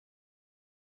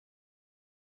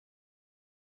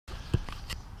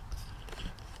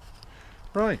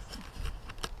Right.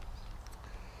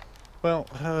 Well,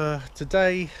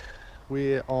 today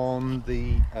we're on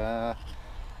the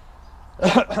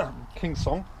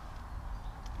Kingsong.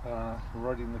 We're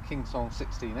riding the Kingsong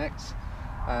 16X,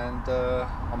 and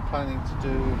I'm planning to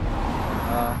do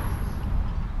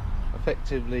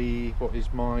effectively what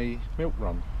is my milk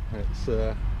run. It's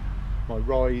my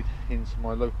ride into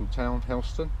my local town,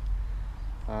 Helston,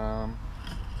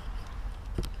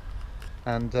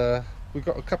 and we've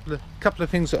got a couple of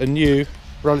things that are new,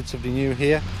 relatively new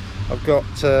here. I've got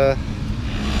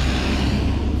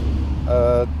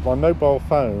my mobile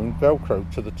phone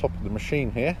velcroed to the top of the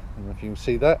machine here. I don't know if you can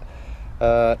see that.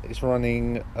 It's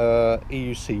running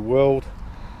EUC World,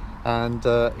 and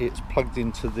it's plugged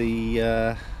into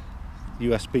the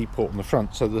USB port on the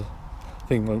front, so the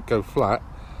thing won't go flat.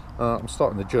 I'm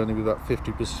starting the journey with about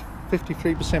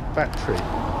 53% battery,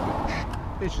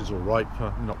 which is all right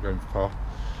for not going far.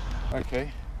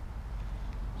 Okay,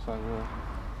 so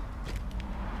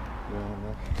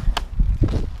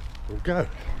we'll go.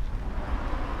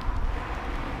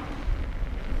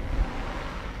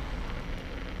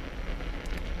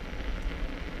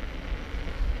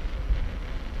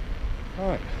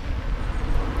 Right.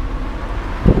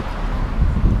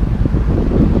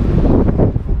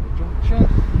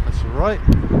 That's all right.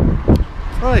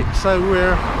 Right, so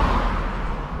we're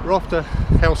off to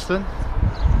Helston.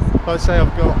 Like I say,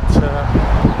 I've got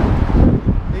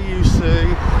EUC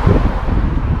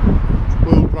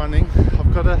World running.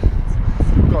 I've got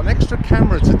an extra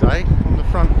camera today on the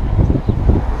front of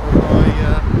my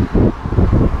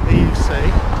EUC,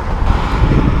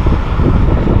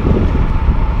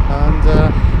 and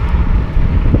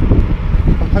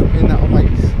I'm hoping that'll make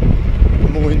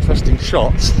more interesting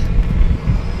shots.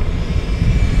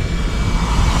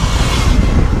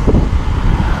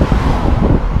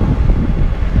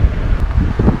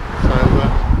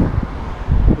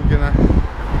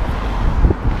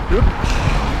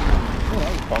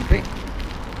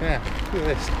 Yeah, look at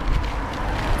this.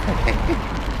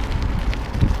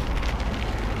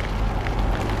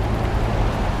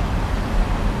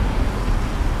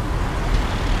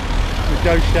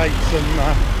 Negotiate some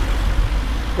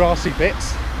grassy bits.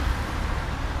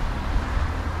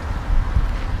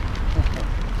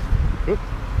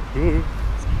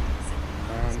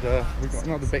 And we've got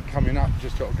another bit coming up,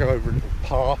 just got to go over a little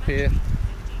path here.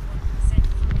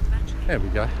 There we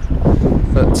go.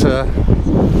 But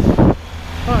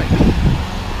right.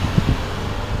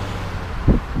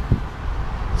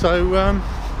 So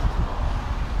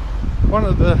one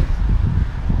of the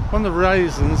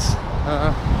reasons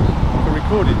for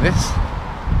recording this,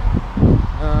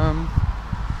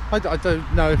 I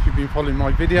don't know if you've been following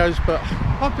my videos, but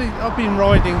I've been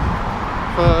riding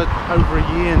for over a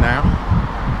year now,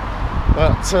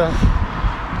 but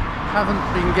haven't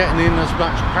been getting in as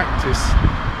much practice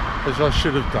as I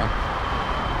should have done.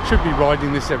 Should be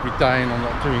riding this every day, and I'm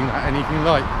not doing that anything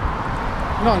like.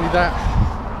 Not only that,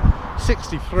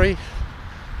 63,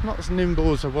 not as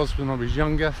nimble as I was when I was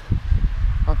younger.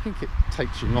 I think it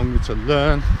takes you longer to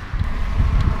learn.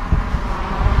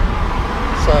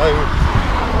 So,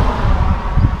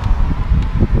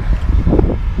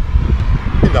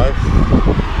 you know,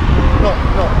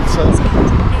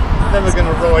 never going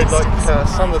to ride like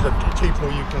some of the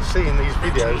people you can see in these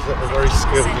videos that are very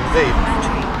skilled indeed.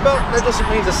 But that doesn't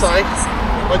mean to say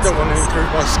I don't want to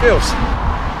improve my skills.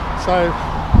 So,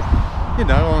 you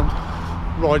know, I'm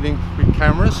riding with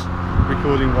cameras,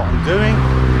 recording what I'm doing,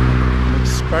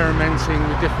 experimenting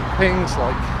with different things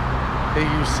like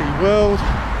EUC World.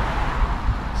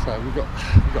 So we've got a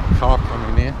car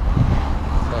coming here.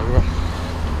 So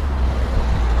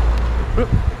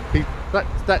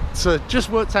that just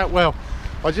worked out well.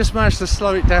 I just managed to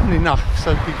slow it down enough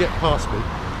so he could get past me,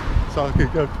 so I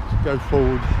could go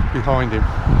forward behind him.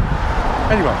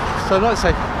 Anyway, so like I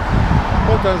say,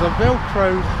 what I've done is I've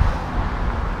velcroed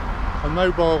a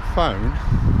mobile phone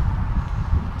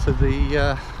to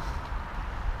the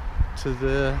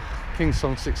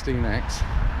Kingsong 16X,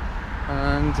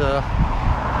 and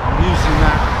I'm using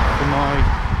that for my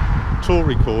tour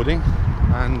recording,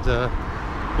 and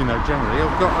you know, generally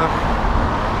I've got a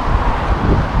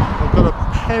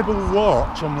Pebble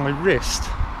watch on my wrist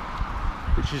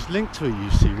which is linked to a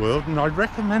EUC World, and I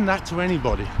recommend that to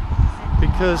anybody,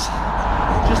 because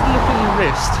just look at your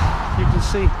wrist, you can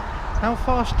see how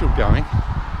fast you're going,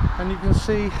 and you can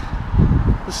see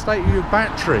the state of your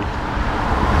battery,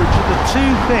 which are the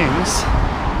two things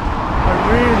I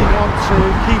really want to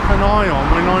keep an eye on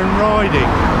when I'm riding,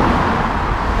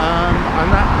 and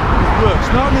that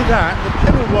works. Not only that, the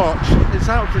Pebble watch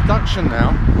is out of production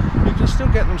now. You can still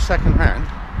get them second hand,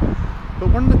 But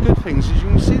one of the good things is you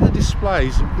can see the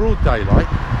displays in broad daylight,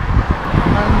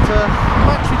 and the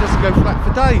battery doesn't go flat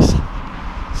for days.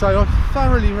 So I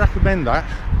thoroughly recommend that.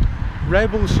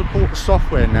 Rebel support the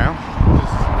software now, because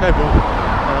Pebble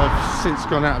have since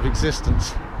gone out of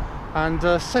existence, and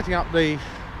setting up the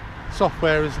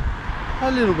software is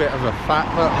a little bit of a fat,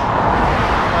 but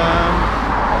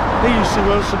EUC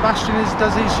World, Sebastian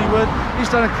does EUC World. He's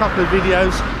done a couple of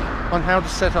videos on how to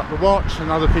set up the watch, and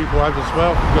other people have as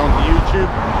well. If you go onto YouTube,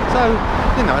 so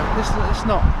you know it's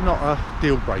not a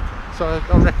deal breaker. So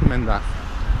I recommend that.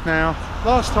 Now,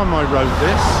 last time I rode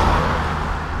this,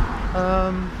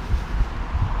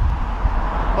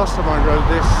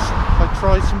 I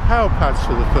tried some power pads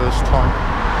for the first time,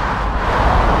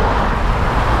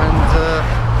 and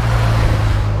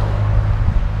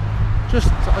I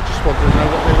just wanted to know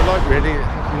what they were like. Really,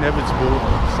 inevitable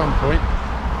at some point,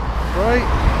 right?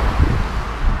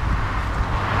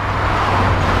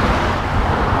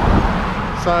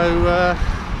 So,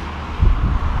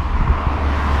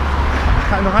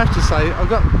 and I have to say, I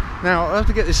have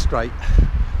to get this straight.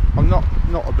 I'm not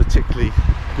a particularly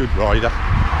good rider,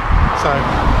 so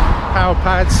power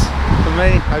pads for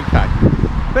me, okay.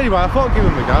 But anyway, I thought I'd give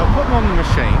them a go. I put them on the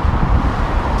machine.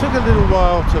 It took a little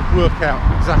while to work out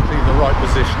exactly the right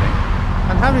positioning,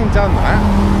 and having done that,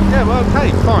 yeah, well, okay,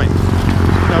 fine.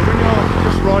 You know, when you're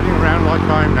just riding around like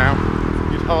I am now,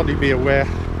 you'd hardly be aware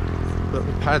that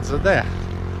the pads are there.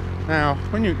 Now,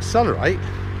 when you accelerate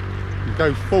and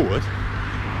go forward,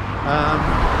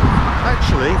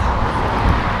 actually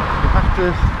you have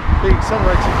to be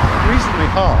accelerating reasonably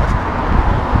hard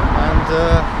and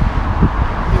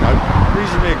you know,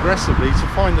 reasonably aggressively to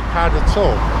find the pad at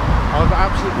all. I've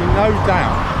absolutely no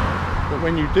doubt that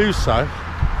when you do so,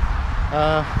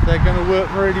 they're going to work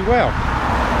really well.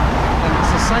 And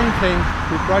it's the same thing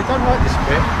with brake. I don't like this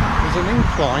bit. There's an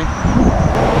incline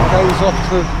that goes off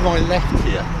to my left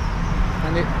here,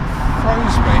 and it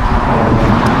throws me.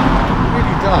 It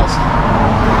really does.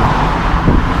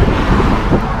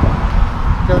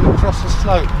 Going across the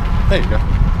slope. There you go.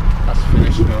 That's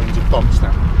finished. We're into bumps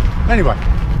now. Anyway,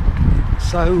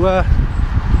 so like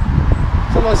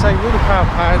I say, with the power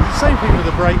pad, the same thing with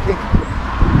the braking.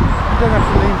 You don't have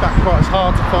to lean back quite as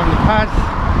hard to find the pad,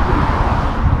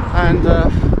 and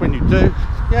when you do,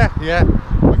 yeah,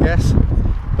 I guess.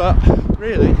 But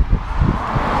really,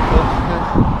 the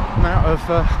amount of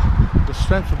the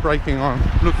strength of braking I'm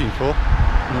looking for,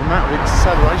 and the amount of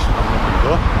acceleration I'm looking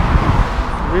for,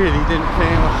 really didn't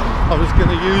feel I was going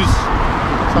to use.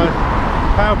 So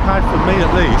power pad for me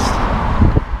at least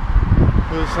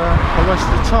was a waste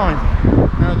of time.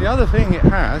 Now the other thing it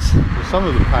has, or some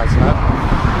of the pads have,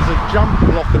 is a jump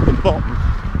block at the bottom,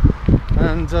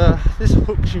 and this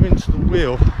hooks you into the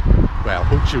wheel. Well,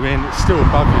 hooks you in, it's still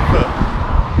above your foot,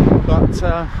 but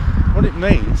what it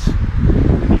means,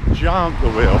 when you jump the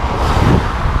wheel,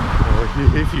 or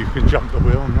if you can jump the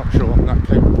wheel, I'm not sure I'm that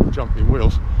capable of jumping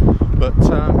wheels, but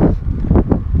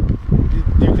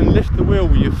you can lift the wheel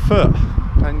with your foot,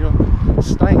 and you're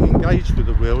staying engaged with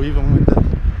the wheel even when the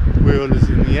wheel is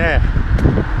in the air.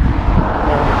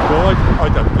 Well, I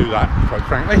don't do that, quite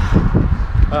frankly.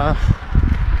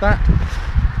 That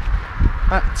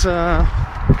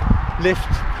lift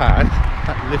pad,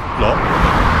 that lift block,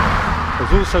 has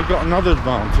also got another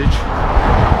advantage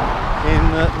in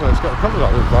well, it's got a couple of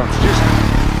other advantages.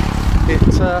 If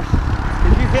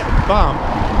you hit a bump,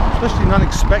 especially an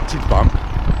unexpected bump,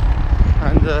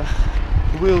 and the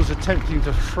wheels are attempting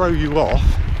to throw you off,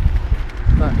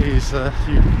 that is,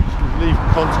 you leave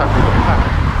contact with the pad,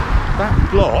 that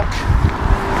block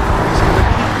is going to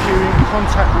keep you in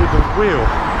contact with the wheel,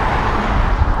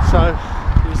 so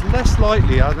it's less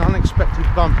likely an unexpected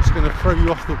bump is going to throw you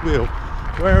off the wheel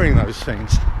wearing those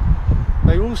things.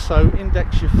 They also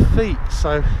index your feet,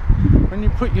 so when you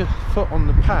put your foot on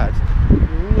the pad,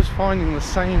 you're always finding the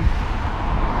same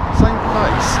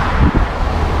place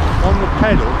on the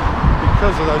pedal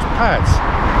because of those pads.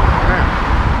 Now,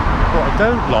 what I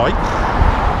don't like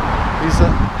is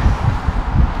that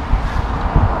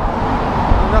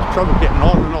I've enough trouble getting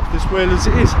on and off this wheel as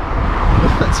it is,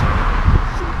 but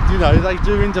you know, they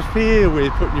do interfere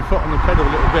with putting your foot on the pedal a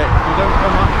little bit. If you don't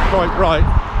come up quite right,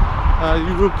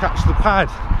 you will catch the pad,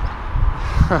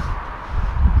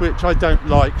 which I don't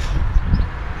like.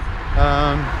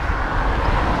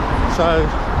 So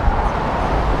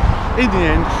in the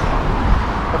end,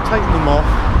 I've taken them off.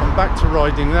 I'm back to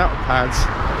riding without the pads,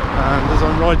 and as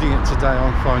I'm riding it today,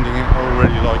 I'm finding it, I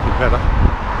already like it better.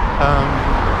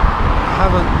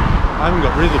 I haven't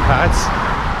got rid of the pads.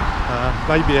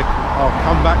 Maybe I'll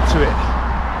come back to it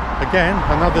again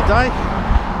another day,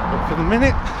 but for the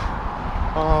minute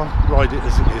I'll ride it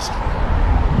as it is.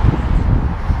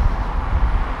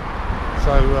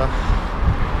 So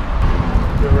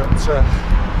we're at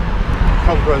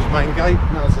Culver's main gate.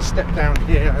 Now there's a step down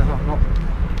here, and I'm not.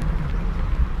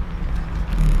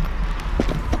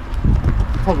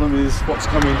 The problem is what's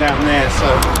coming down there, so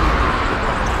I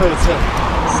prefer to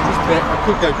this bit. I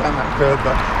could go down that curb,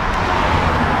 but I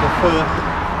prefer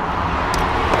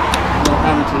not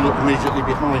having to look immediately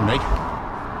behind me.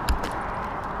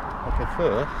 I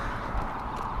prefer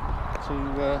to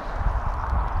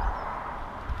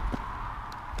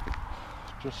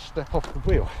just step off the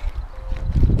wheel.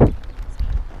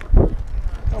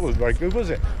 That wasn't very good, was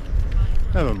it?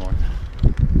 Never mind.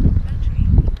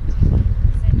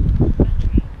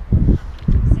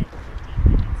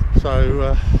 So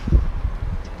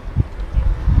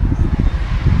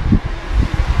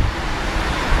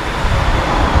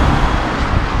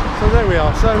there we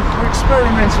are. So we're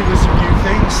experimenting with some new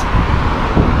things.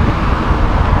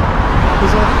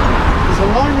 There's a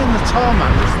line in the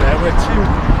tarmac that's there where two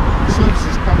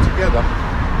surfaces come together,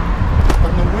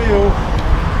 and the wheel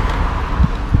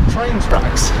train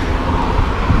tracks,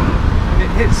 and it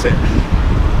hits it.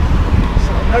 So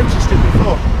I noticed it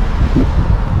before.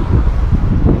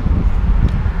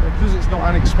 Because it's not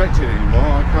unexpected anymore,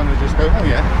 I kind of just go, oh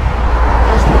yeah,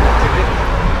 that's what it did it.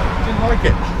 Didn't like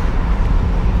it.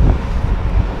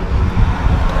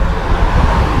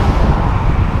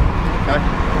 Okay,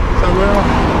 so we're on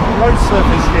the road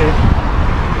surface here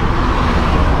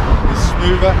is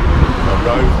smoother, a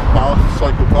road path,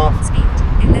 cycle path. Speed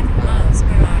 11 miles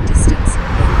per hour distance.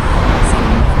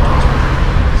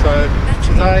 So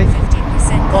today,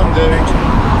 what I'm doing,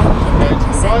 I'm going to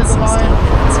the right line,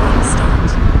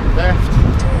 left,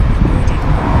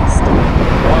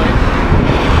 right,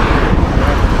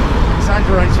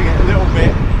 exaggerating it a little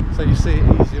bit so you see it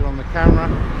easier on the camera.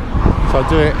 So I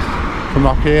do it from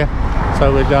up here.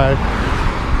 So we go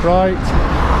right,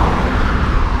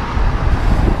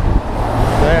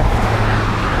 left,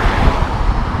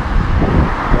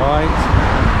 right,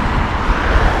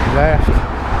 left.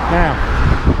 Now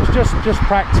it's just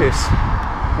practice.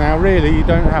 Now really you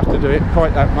don't have to do it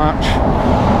quite that much.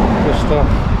 Just a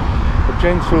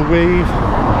gentle weave,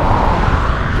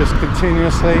 just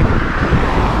continuously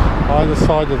either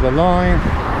side of the line,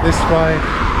 this way,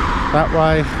 that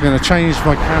way. I'm going to change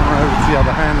my camera over to the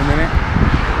other hand in a minute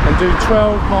and do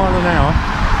 12 miles an hour.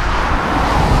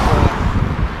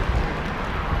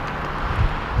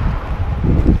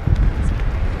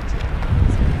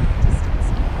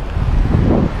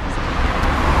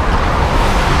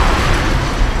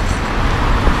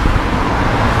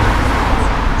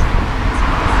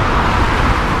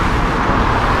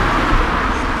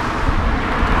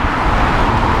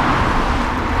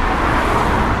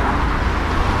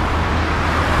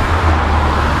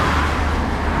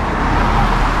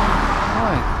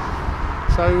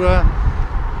 So we're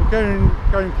going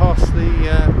past the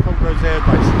Culver's Air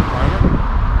Base at the moment.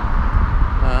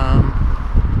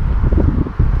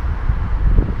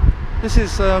 This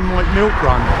is my Milk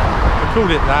Run. I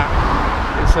called it that.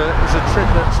 It's a trip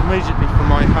that's immediately from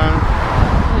my home.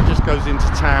 It just goes into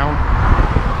town.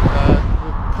 The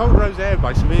Culver's Air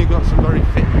Base, I mean, you've got some very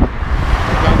fit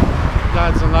young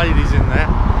lads and ladies in there.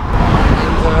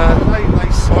 And they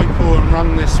cycle and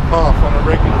run this path on a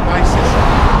regular basis.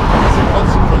 As a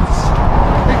consequence,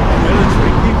 I think the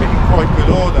military keep it in quite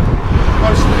good order.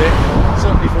 Most of it,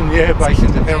 certainly from the air base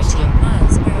into Helston,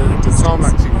 the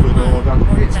tarmac's in good order.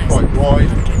 It's quite wide.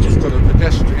 It's got a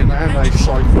pedestrian and a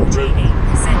cycle route,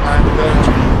 and it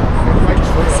makes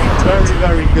for a very,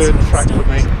 very good track for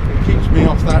me. It keeps me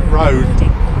off that road.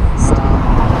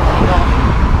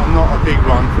 I'm not a big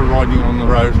one for riding on the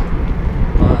road.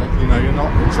 You know, you're not.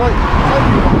 It's like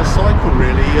you're on a cycle,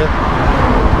 really. You're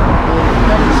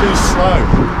not too slow.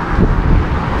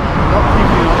 Not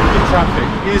keeping up with the traffic.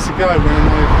 Years ago, when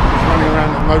I was running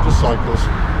around on motorcycles,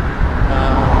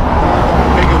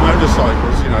 bigger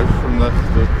motorcycles, you know, from the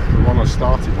one I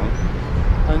started on,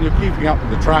 and you're keeping up with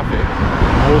the traffic,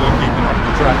 more than keeping up with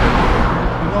the traffic.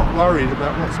 You're not worried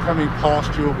about what's coming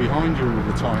past you or behind you all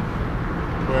the time.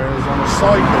 Whereas on a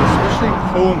cycle, especially in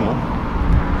Cornwall,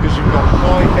 because you've got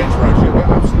high hedgerows, you've got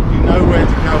absolutely nowhere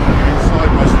to go when you're inside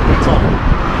most of the time.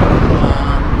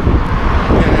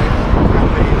 Yeah, it can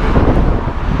be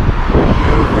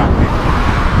nerve-wracking.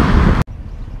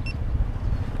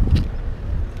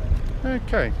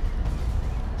 Okay,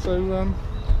 so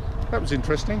that was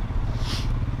interesting.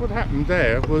 What happened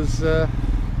there was I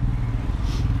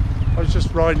was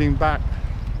just riding back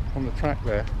on the track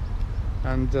there,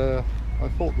 and I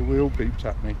thought the wheel beeped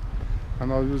at me.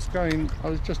 And I was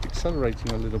just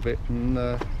accelerating a little bit and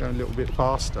going a little bit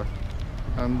faster,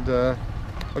 and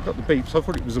I got the beep, so I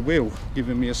thought it was a wheel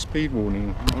giving me a speed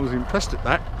warning. I was impressed at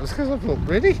that. That's because I thought,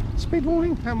 really? Speed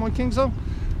warning out my Kingsong?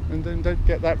 And then don't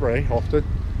get that very often.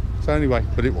 So anyway,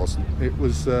 but it wasn't. It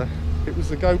was the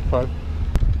GoPro.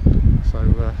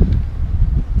 So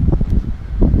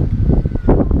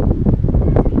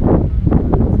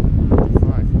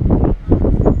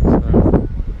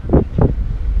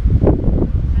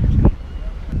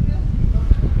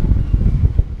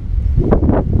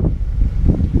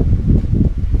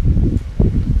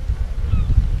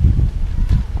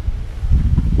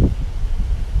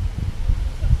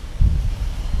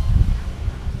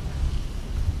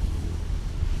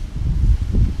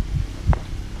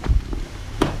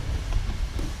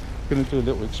going to do a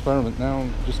little experiment now. We're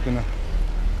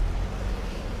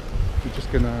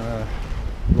just gonna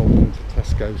roll into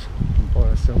Tesco's and buy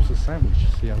ourselves a sandwich,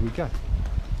 see how we go.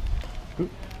 Ooh.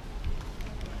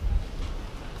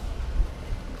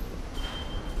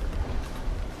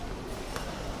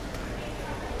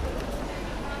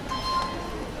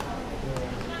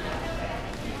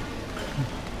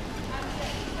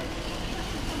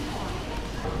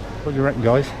 What do you reckon,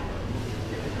 guys?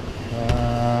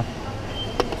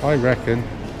 I reckon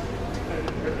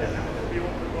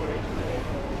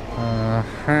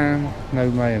ham, no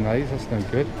mayonnaise, that's no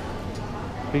good.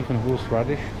 Beef and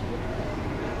horseradish.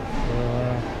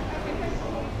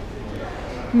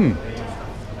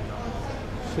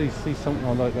 See something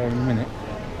I like there in a minute.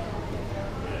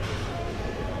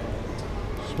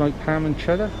 Smoked ham and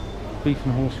cheddar, beef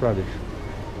and horseradish.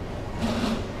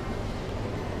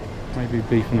 Maybe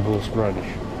beef and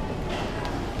horseradish.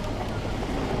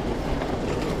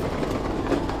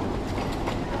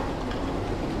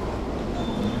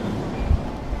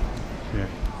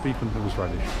 Beef and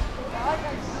horseradish.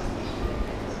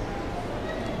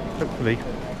 Hopefully.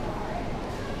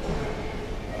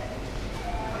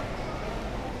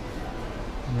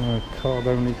 Card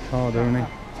only, card only.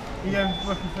 You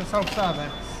looking for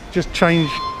self-service? Just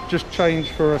change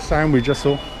for a sandwich, that's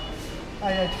all. Oh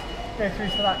yeah, just go through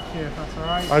to that queue if that's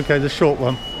alright. Okay, the short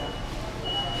one.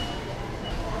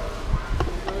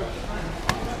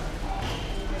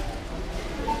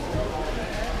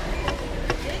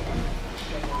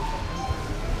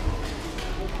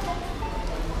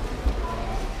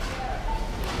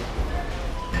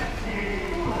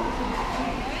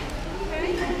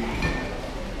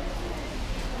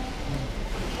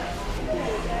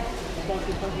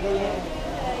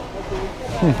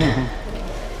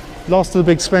 Last of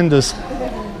the big spenders.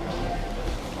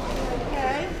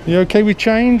 Okay. You okay with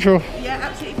change or? Yeah,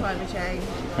 absolutely fine with change.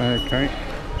 Okay.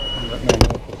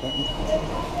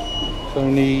 It's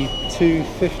only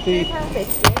 £2.50. £2.50. Do you have a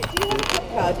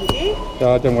club card with you?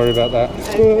 Oh, don't worry about that.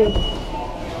 Okay.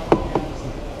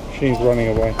 Machine's running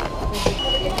away. Have a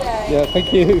good day. Yeah,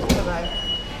 thank you. Bye-bye.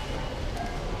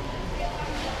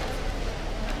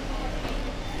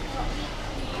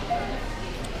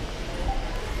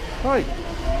 Right,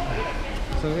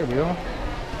 so there we are,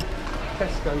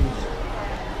 Tesco's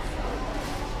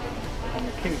on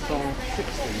the Kingsong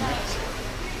 16 next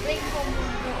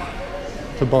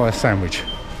to buy a sandwich.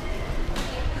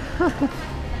 Don't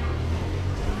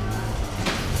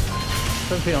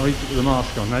think I'll eat it with a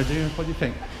mask on now, do you? What do you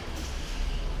think?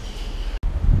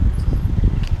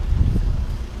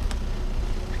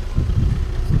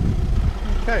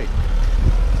 Okay,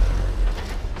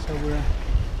 so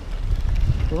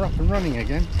we're up and running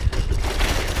again.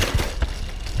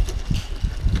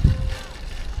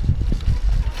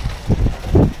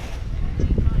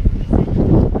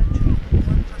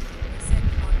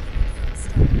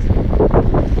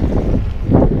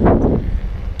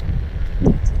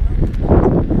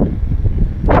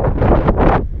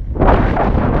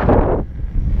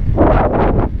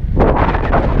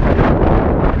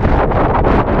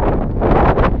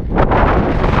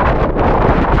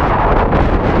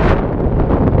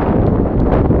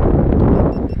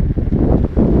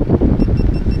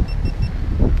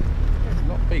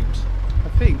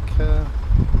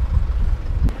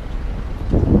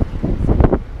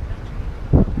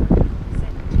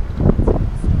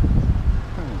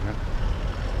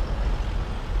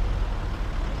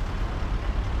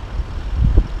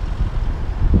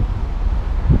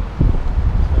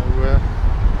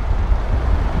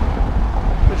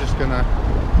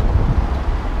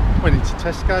 Went into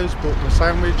Tesco's, bought the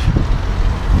sandwich.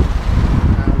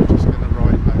 Now we're just going to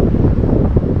ride back.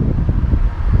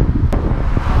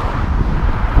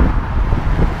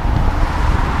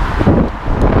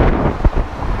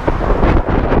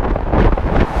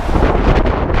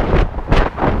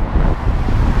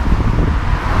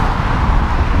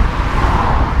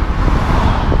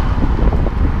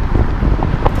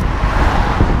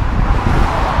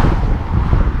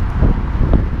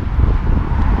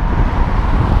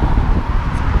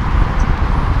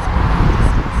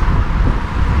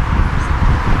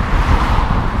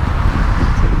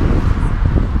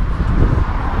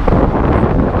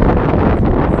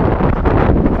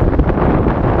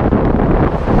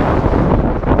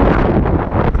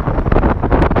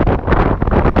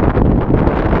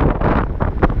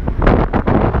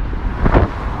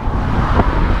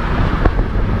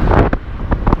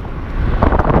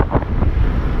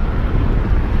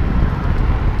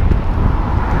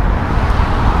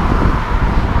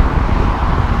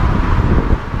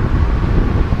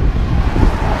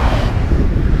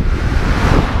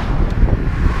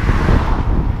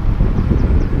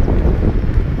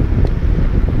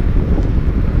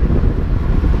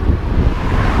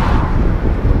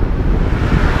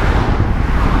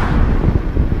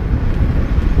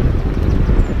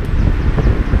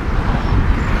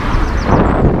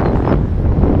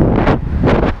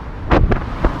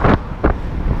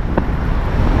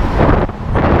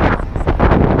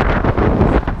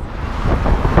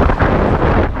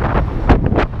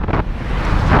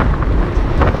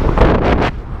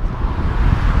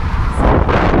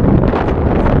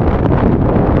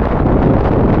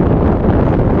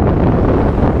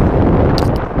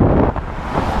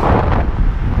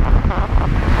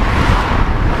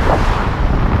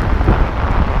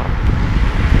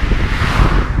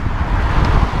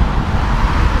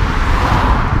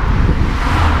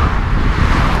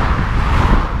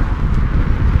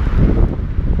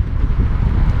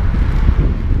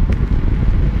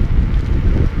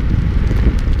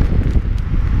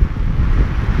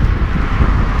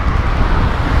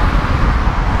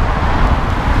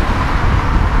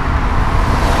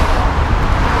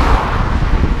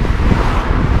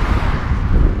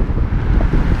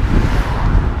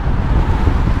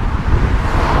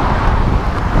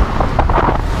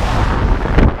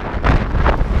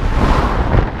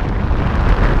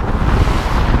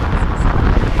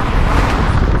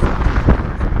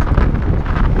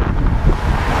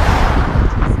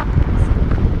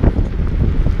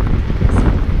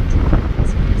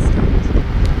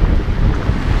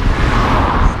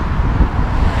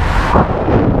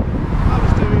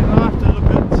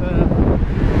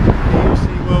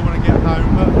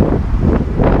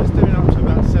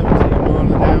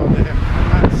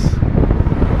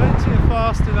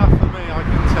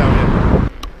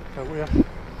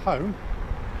 home.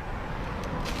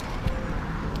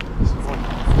 This is my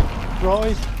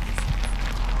ride.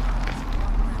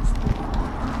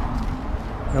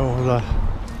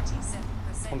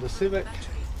 On the Civic,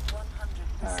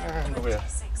 and we're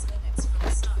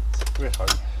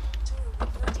home.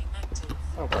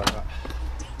 How about that?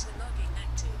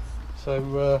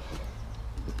 So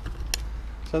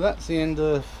that's the end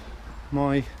of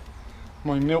my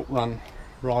milk run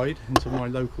ride into my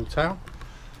local town.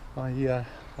 I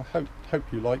hope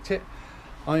you liked it.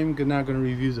 I'm now going to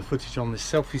review the footage on this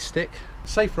selfie stick.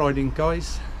 Safe riding,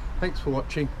 guys. Thanks for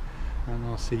watching, and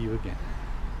I'll see you again.